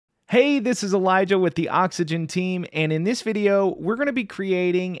Hey, this is Elijah with the Oxygen team, and in this video, we're going to be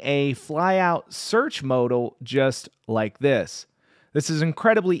creating a Flyout search modal just like this. This is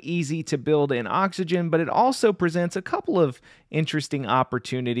incredibly easy to build in Oxygen, but it also presents a couple of interesting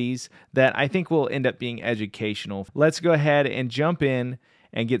opportunities that I think will end up being educational. Let's go ahead and jump in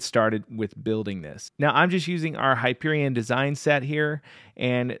and get started with building this. Now, I'm just using our Hyperion design set here,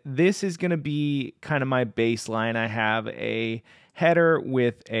 and this is going to be kind of my baseline. I have a header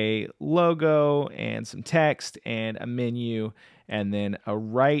with a logo and some text and a menu, and then a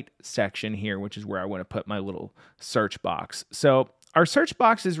right section here, which is where I want to put my little search box. So our search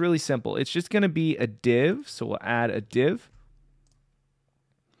box is really simple. It's just going to be a div. So we'll add a div,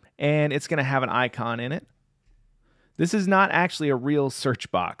 and it's going to have an icon in it. This is not actually a real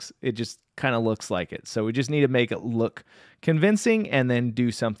search box. It just kind of looks like it. So we just need to make it look convincing and then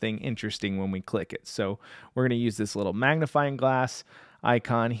do something interesting when we click it. So we're going to use this little magnifying glass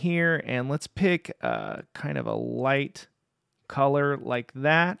icon here, and let's pick kind of a light color like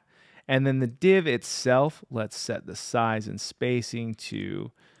that. And then the div itself, let's set the size and spacing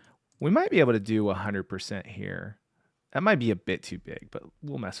to, we might be able to do 100% here. That might be a bit too big, but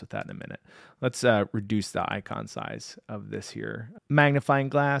we'll mess with that in a minute. Let's reduce the icon size of this here. Magnifying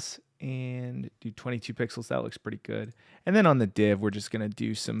glass and do 22 pixels. That looks pretty good. And then on the div, we're just going to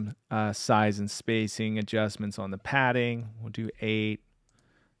do some size and spacing adjustments on the padding. We'll do 8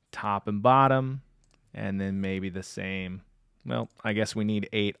 top and bottom, and then maybe the same. Well, I guess we need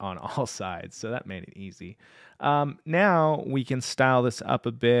 8 on all sides, so that made it easy. Now we can style this up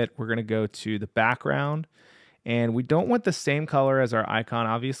a bit. We're going to go to the background. And we don't want the same color as our icon,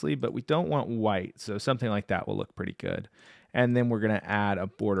 obviously, but we don't want white. So something like that will look pretty good. And then we're going to add a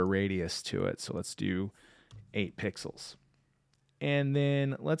border radius to it. So let's do 8 pixels. And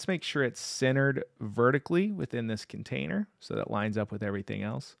then let's make sure it's centered vertically within this container so that lines up with everything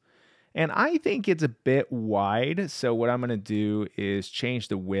else. And I think it's a bit wide. So what I'm going to do is change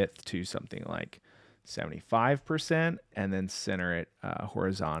the width to something like 75% and then center it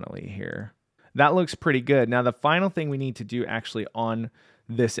horizontally here. That looks pretty good. Now, the final thing we need to do actually on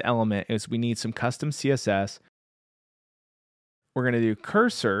this element is we need some custom CSS. We're going to do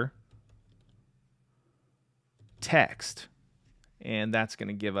cursor text, and that's going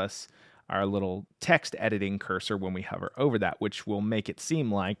to give us our little text editing cursor when we hover over that, which will make it seem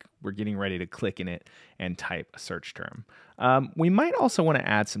like we're getting ready to click in it and type a search term. We might also want to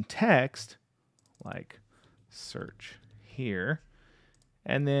add some text, like search here.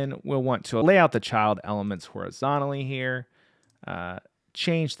 And then we'll want to lay out the child elements horizontally here,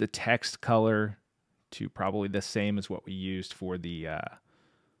 change the text color to probably the same as what we used for the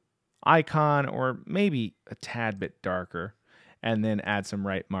icon, or maybe a tad bit darker, and then add some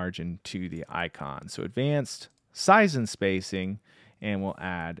right margin to the icon. So advanced size and spacing, and we'll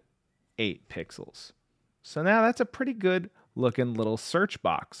add 8 pixels. So now that's a pretty good looking little search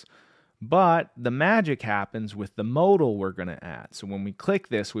box. But the magic happens with the modal we're going to add. So when we click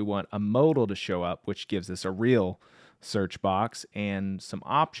this, we want a modal to show up, which gives us a real search box and some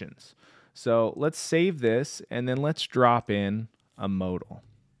options. So let's save this, and then let's drop in a modal.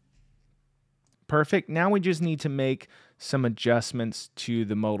 Perfect. Now we just need to make some adjustments to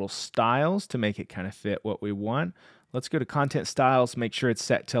the modal styles to make it kind of fit what we want. Let's go to content styles, make sure it's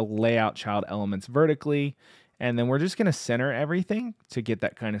set to layout child elements vertically. And then we're just going to center everything to get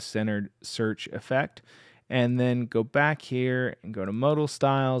that kind of centered search effect. And then go back here and go to modal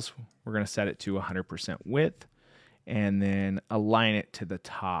styles. We're going to set it to 100% width. And then align it to the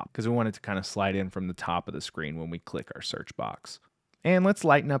top because we want it to kind of slide in from the top of the screen when we click our search box. And let's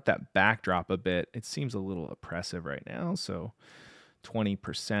lighten up that backdrop a bit. It seems a little oppressive right now. So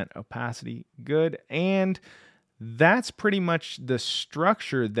 20% opacity, good. And that's pretty much the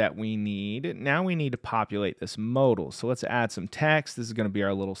structure that we need. Now we need to populate this modal. So let's add some text. This is going to be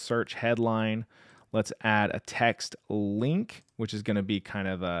our little search headline. Let's add a text link, which is going to be kind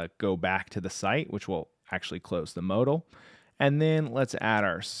of a go back to the site, which will actually close the modal. And then let's add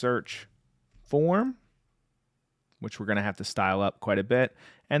our search form, which we're going to have to style up quite a bit.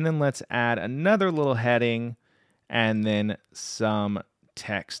 And then let's add another little heading and then some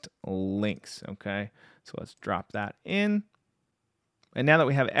text links, okay? So let's drop that in. And now that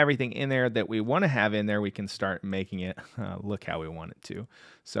we have everything in there that we want to have in there, we can start making it look how we want it to.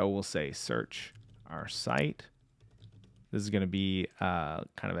 So we'll say search our site. This is going to be kind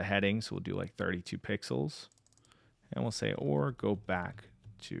of a heading, so we'll do like 32 pixels. And we'll say, or go back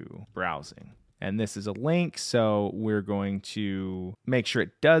to browsing. And this is a link, so we're going to make sure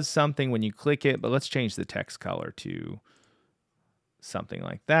it does something when you click it, but let's change the text color to something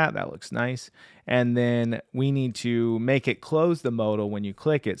like that. That looks nice. And then we need to make it close the modal when you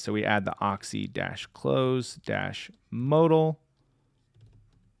click it. So we add the oxy-close-modal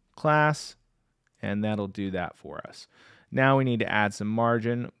class, and that'll do that for us. Now we need to add some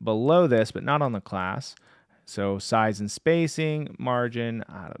margin below this, but not on the class. So size and spacing, margin,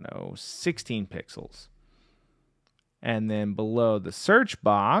 I don't know, 16 pixels. And then below the search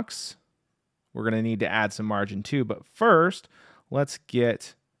box, we're going to need to add some margin too. But first, let's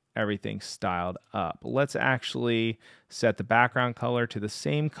get everything styled up. Let's actually set the background color to the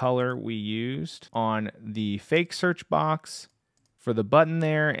same color we used on the fake search box for the button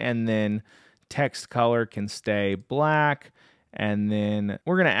there. And then text color can stay black. And then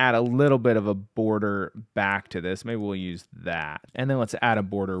we're going to add a little bit of a border back to this. Maybe we'll use that. And then let's add a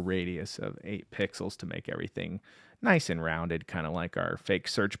border radius of 8 pixels to make everything nice and rounded, kind of like our fake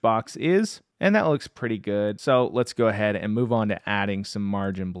search box is. And that looks pretty good. So let's go ahead and move on to adding some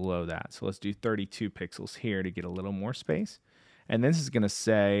margin below that. So let's do 32 pixels here to get a little more space. And this is going to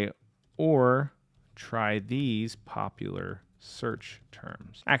say, or try these popular search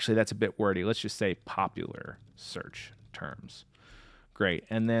terms. Actually, that's a bit wordy. Let's just say popular search terms. Great.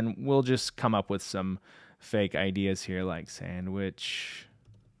 And then we'll just come up with some fake ideas here like sandwich,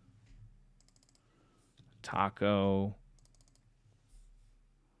 taco,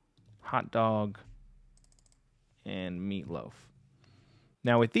 hot dog, and meatloaf.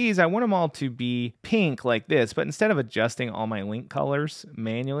 Now with these, I want them all to be pink like this, but instead of adjusting all my link colors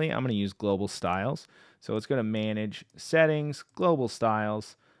manually, I'm going to use global styles. So let's go to manage, settings, global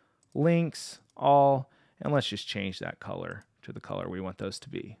styles, links, all, and let's just change that color to the color we want those to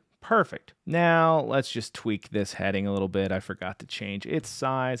be. Perfect. Now let's just tweak this heading a little bit. I forgot to change its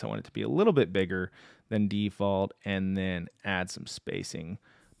size. I want it to be a little bit bigger than default, and then add some spacing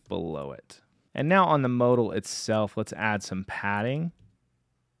below it. And now on the modal itself, let's add some padding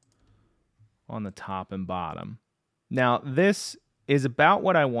on the top and bottom. Now this is about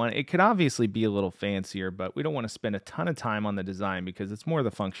what I want. It could obviously be a little fancier, but we don't want to spend a ton of time on the design because it's more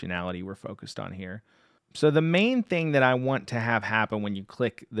the functionality we're focused on here. So the main thing that I want to have happen when you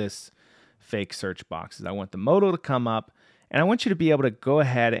click this fake search box is I want the modal to come up, and I want you to be able to go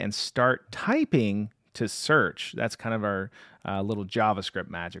ahead and start typing to search. That's kind of our little JavaScript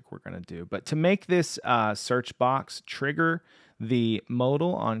magic we're going to do. But to make this search box trigger the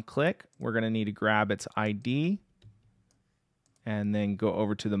modal on click, we're going to need to grab its ID and then go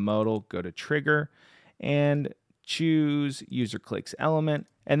over to the modal, go to trigger, and choose user clicks element.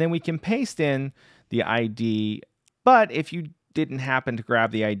 And then we can paste in the ID. But if you didn't happen to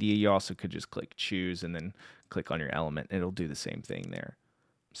grab the ID, you also could just click choose and then click on your element. It'll do the same thing there.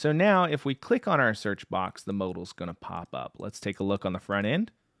 So now if we click on our search box, the modal is going to pop up. Let's take a look on the front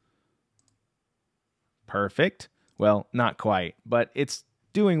end. Perfect. Well, not quite, but it's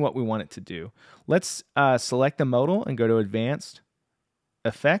doing what we want it to do. Let's select the modal and go to Advanced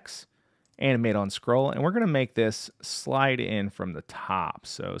Effects, Animate on Scroll, and we're going to make this slide in from the top.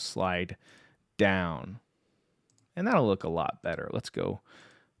 So slide down, and that'll look a lot better. Let's go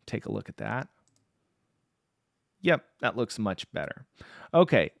take a look at that. Yep, that looks much better.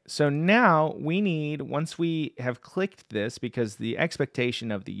 Okay, so now we need, once we have clicked this, because the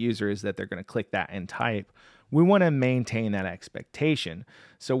expectation of the user is that they're going to click that and type, we want to maintain that expectation.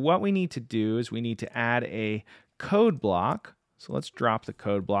 So what we need to do is we need to add a code block. So let's drop the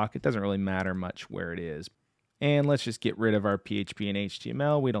code block. It doesn't really matter much where it is. And let's just get rid of our PHP and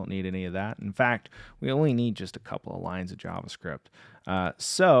HTML. We don't need any of that. In fact, we only need just a couple of lines of JavaScript.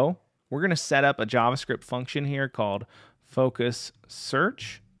 So we're going to set up a JavaScript function here called focus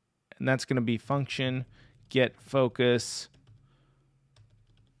search. And that's going to be function get focus.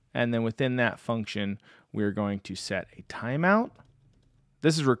 And then within that function, we're going to set a timeout.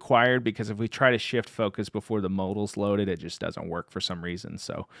 This is required because if we try to shift focus before the modal's loaded, it just doesn't work for some reason.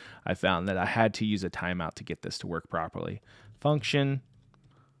 So I found that I had to use a timeout to get this to work properly. Function,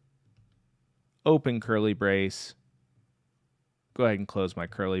 open curly brace. Go ahead and close my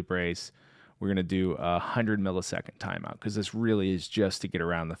curly brace. We're going to do a 100 millisecond timeout because this really is just to get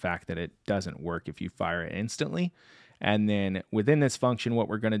around the fact that it doesn't work if you fire it instantly. And then within this function, what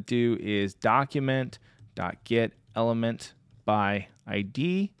we're going to do is document.get element by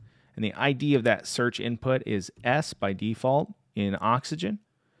ID, and the ID of that search input is S by default in Oxygen,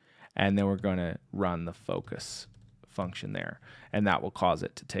 and then we're going to run the focus function there, and that will cause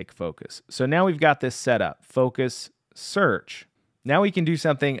it to take focus. So now we've got this set up, focus search. Now we can do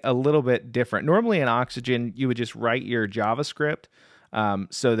something a little bit different. Normally in Oxygen, you would just write your JavaScript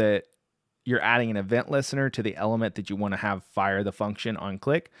so that you're adding an event listener to the element that you want to have fire the function on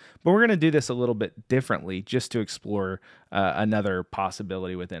click. But we're going to do this a little bit differently just to explore another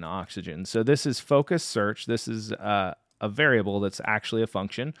possibility within Oxygen. So this is focus search. This is a variable that's actually a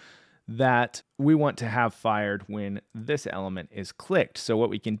function that we want to have fired when this element is clicked. So what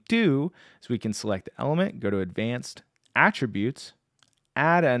we can do is we can select the element, go to advanced attributes,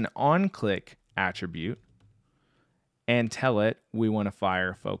 add an on click attribute, and tell it we want to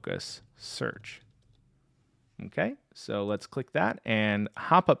fire focus search. Okay, so let's click that and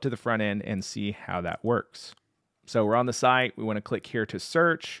hop up to the front end and see how that works. So we're on the site, we want to click here to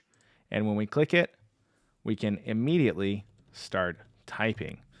search, and when we click it, we can immediately start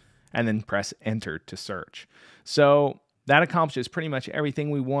typing and then press enter to search. So that accomplishes pretty much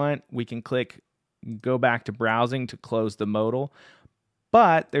everything we want. We can click go back to browsing to close the modal.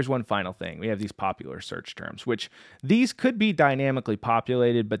 But there's one final thing. We have these popular search terms, which these could be dynamically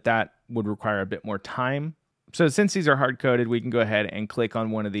populated, but that would require a bit more time. So since these are hard-coded, we can go ahead and click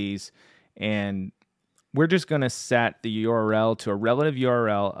on one of these, and we're just going to set the URL to a relative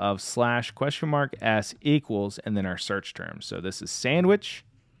URL of /?s equals, and then our search term. So this is sandwich.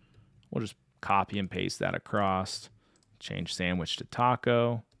 We'll just copy and paste that across, change sandwich to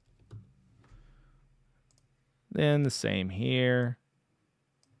taco. Then the same here.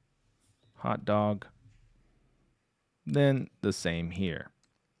 Hot dog. Then the same here.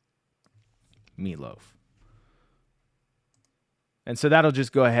 Meatloaf. And so that'll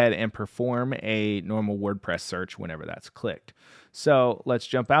just go ahead and perform a normal WordPress search whenever that's clicked. So let's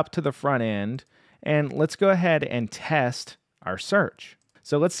jump out to the front end and let's go ahead and test our search.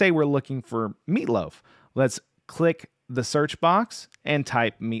 So let's say we're looking for meatloaf. Let's click the search box and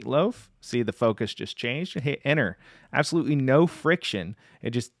type meatloaf. See, the focus just changed. Hit enter. Absolutely no friction.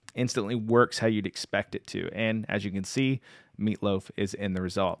 It just instantly works how you'd expect it to. And as you can see, meatloaf is in the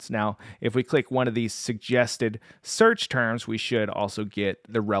results. Now, if we click one of these suggested search terms, we should also get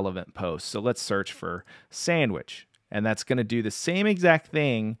the relevant post. So let's search for sandwich. And that's going to do the same exact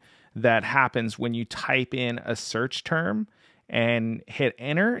thing that happens when you type in a search term and hit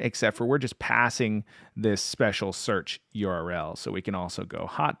enter, except for we're just passing this special search URL. So we can also go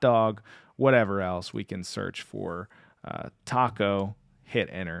hot dog, whatever else. We can search for taco, hit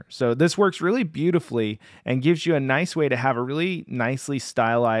enter. So this works really beautifully and gives you a nice way to have a really nicely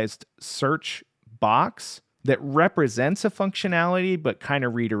stylized search box that represents a functionality, but kind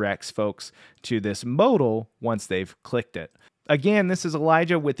of redirects folks to this modal once they've clicked it. Again, this is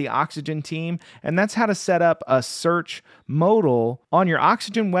Elijah with the Oxygen team, and that's how to set up a search modal on your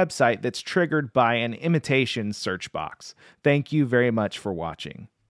Oxygen website that's triggered by an imitation search box. Thank you very much for watching.